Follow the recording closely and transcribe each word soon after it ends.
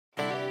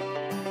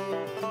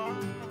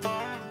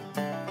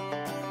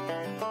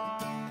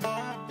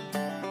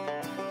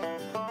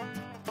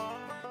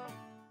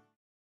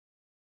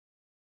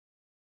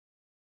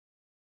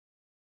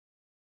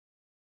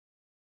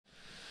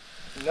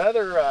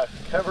Another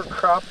cover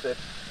crop that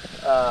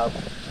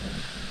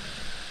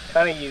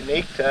kind of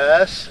unique to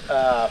us.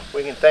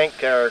 We can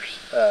thank our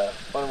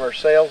one of our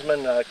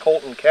salesmen,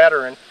 Colton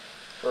Catterin,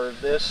 for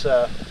this.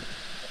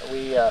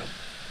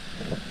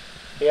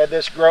 He had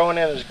this growing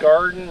in his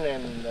garden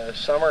in the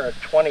summer of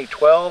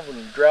 2012, and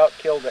the drought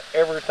killed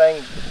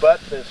everything but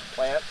this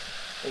plant.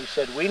 He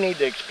said, we need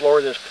to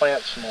explore this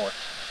plant some more.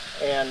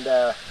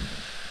 And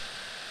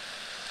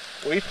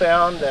we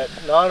found that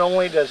not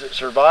only does it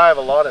survive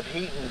a lot of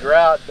heat and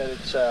drought, but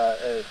it's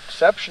an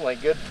exceptionally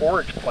good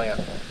forage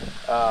plant.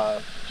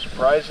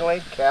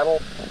 Surprisingly,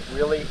 cattle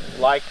really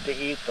like to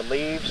eat the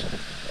leaves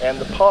and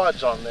the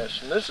pods on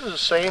this. And this is the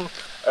same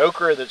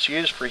okra that's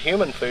used for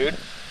human food.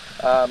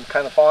 I'm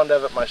kind of fond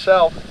of it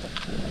myself.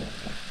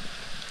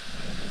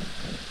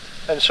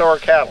 And so are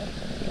cattle.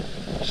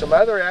 Some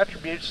other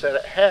attributes that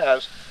it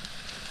has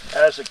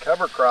as a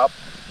cover crop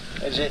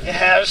is it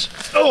has,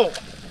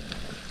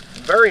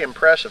 very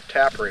impressive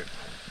taproot.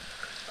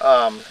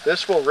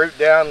 This will root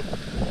down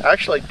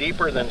actually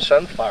deeper than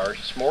sunflowers.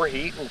 It's more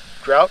heat and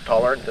drought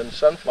tolerant than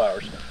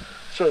sunflowers.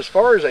 So as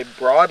far as a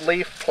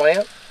broadleaf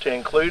plant to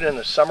include in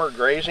a summer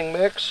grazing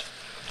mix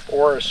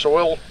or a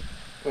soil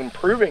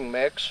improving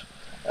mix,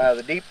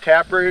 the deep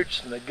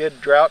taproots and the good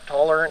drought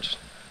tolerance,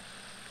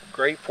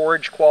 great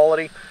forage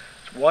quality,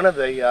 it's one of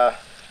the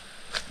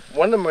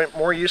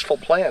more useful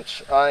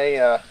plants.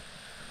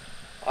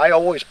 I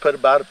always put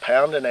about 1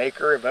 pound an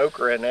acre of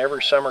okra in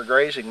every summer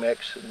grazing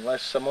mix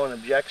unless someone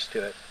objects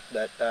to it.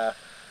 That's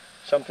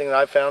something that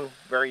I found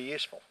very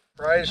useful.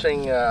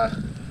 Surprising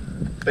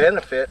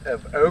benefit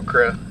of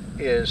okra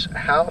is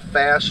how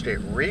fast it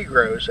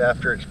regrows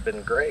after it's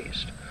been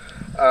grazed.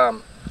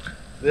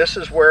 This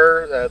is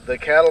where the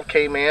cattle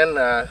came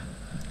in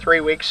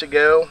 3 weeks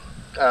ago.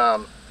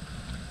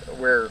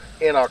 We're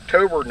in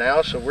October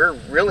now, so we're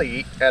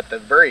really at the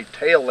very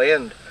tail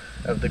end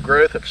of the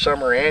growth of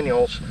summer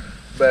annuals.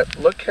 But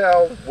look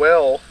how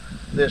well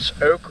this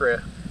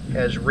okra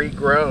has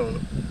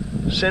regrown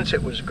since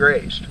it was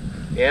grazed.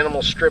 The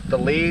animals strip the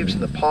leaves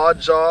and the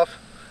pods off,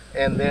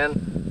 and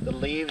then the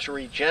leaves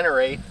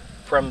regenerate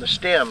from the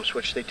stems,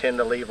 which they tend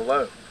to leave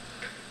alone.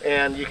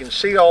 And you can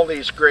see all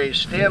these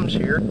grazed stems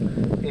here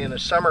in a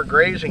summer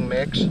grazing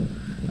mix.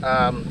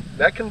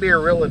 That can be a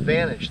real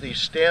advantage. These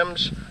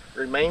stems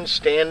remain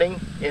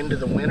standing into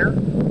the winter.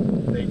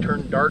 They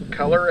turn dark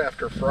color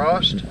after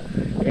frost,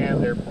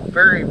 and they're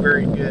very,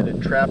 very good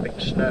at trapping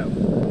snow.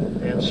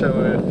 And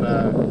so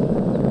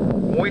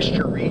if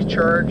moisture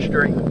recharge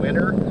during the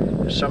winter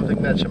is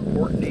something that's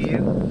important to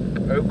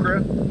you,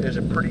 okra is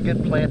a pretty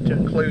good plant to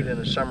include in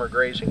a summer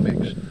grazing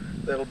mix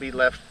that'll be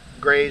left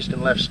grazed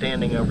and left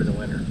standing over the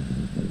winter.